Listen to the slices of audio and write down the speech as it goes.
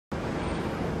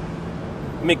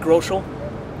Mick Groschel,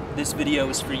 this video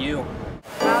is for you.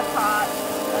 That's hot.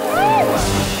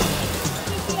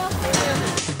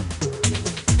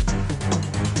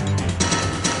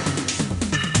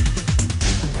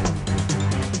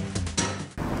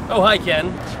 Oh, hi,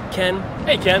 Ken. Ken.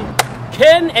 Hey, Ken.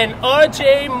 Ken and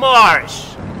RJ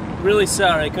Marsh. Really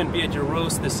sorry I couldn't be at your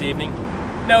roast this evening.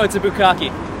 No, it's a bukkake.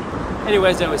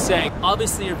 Anyways, I was saying,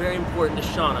 obviously you're very important to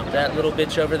Shauna, that little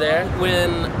bitch over there.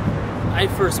 When I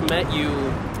first met you,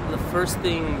 the first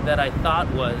thing that I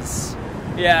thought was,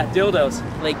 yeah, dildos.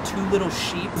 Like two little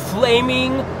sheep.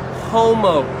 Flaming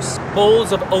homos.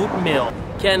 Bowls of oatmeal.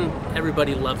 Ken,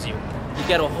 everybody loves you. You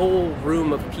got a whole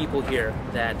room of people here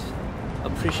that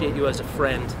appreciate you as a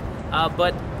friend.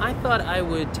 But I thought I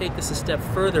would take this a step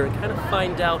further and kind of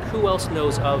find out who else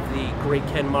knows of the great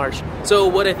Ken Marsh. So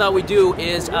what I thought we'd do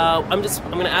is, I'm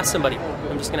gonna ask somebody.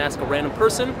 I'm just gonna ask a random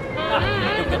person.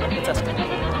 Here we go, let's ask.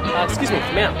 Excuse me,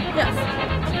 ma'am. Yes.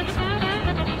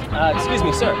 Excuse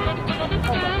me, sir.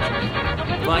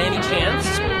 By any chance,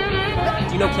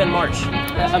 do you know Ken Marsh?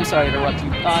 I'm sorry to interrupt you.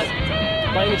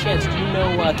 By any chance, do you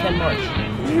know Ken Marsh?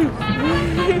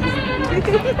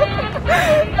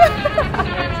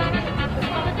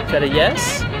 Is that a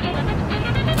yes?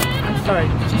 I'm sorry,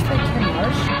 did you say Ken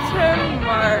Marsh? Ken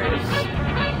Marsh.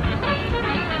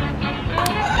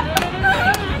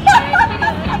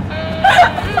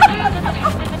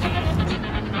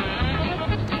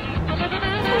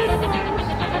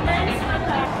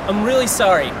 I'm really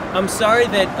sorry. I'm sorry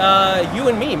that you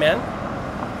and me, man.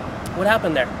 What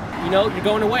happened there? You know, you're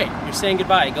going away. You're saying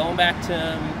goodbye, going back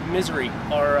to Missouri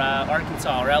or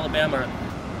Arkansas or Alabama.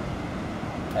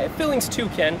 I have feelings too,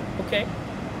 Ken, okay?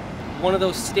 One of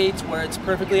those states where it's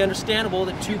perfectly understandable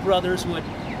that two brothers would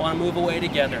want to move away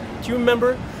together. Do you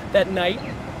remember that night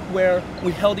where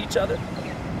we held each other?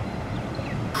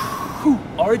 Whew,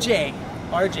 RJ,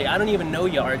 I don't even know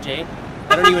you, RJ.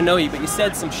 I don't even know you, but you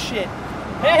said some shit.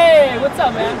 Hey, what's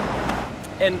up, man?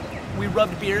 And we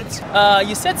rubbed beards.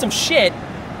 You said some shit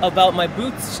about my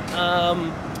boots,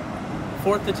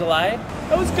 4th of July.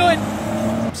 That was good.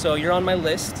 So you're on my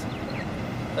list,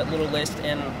 that little list,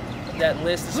 and that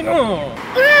list is, you know,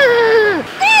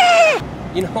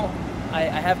 I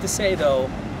have to say though,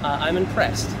 I'm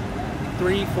impressed.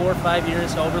 3, 4, 5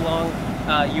 years, however long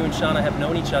you and Shauna have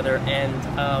known each other, and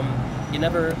you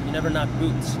never knock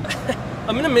boots.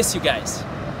 I'm gonna miss you guys.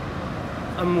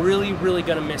 I'm really, really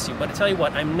gonna miss you. But I tell you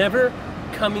what, I'm never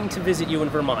coming to visit you in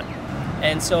Vermont.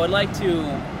 And so I'd like to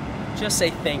just say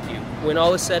thank you. When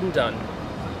all is said and done,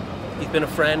 you've been a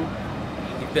friend,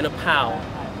 you've been a pal.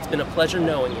 It's been a pleasure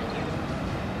knowing you.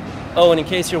 Oh, and in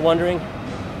case you're wondering,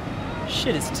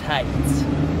 shit is tight.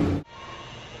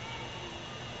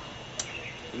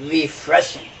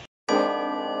 Refreshing.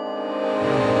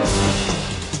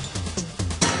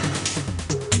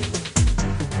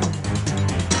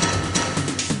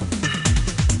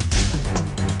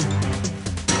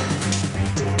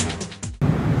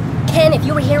 Ken, if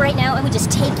you were here right now, I would just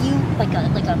take you like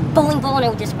a bowling ball, and I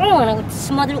would just, and I would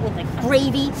smother it with like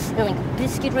gravy and like a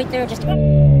biscuit right there, just.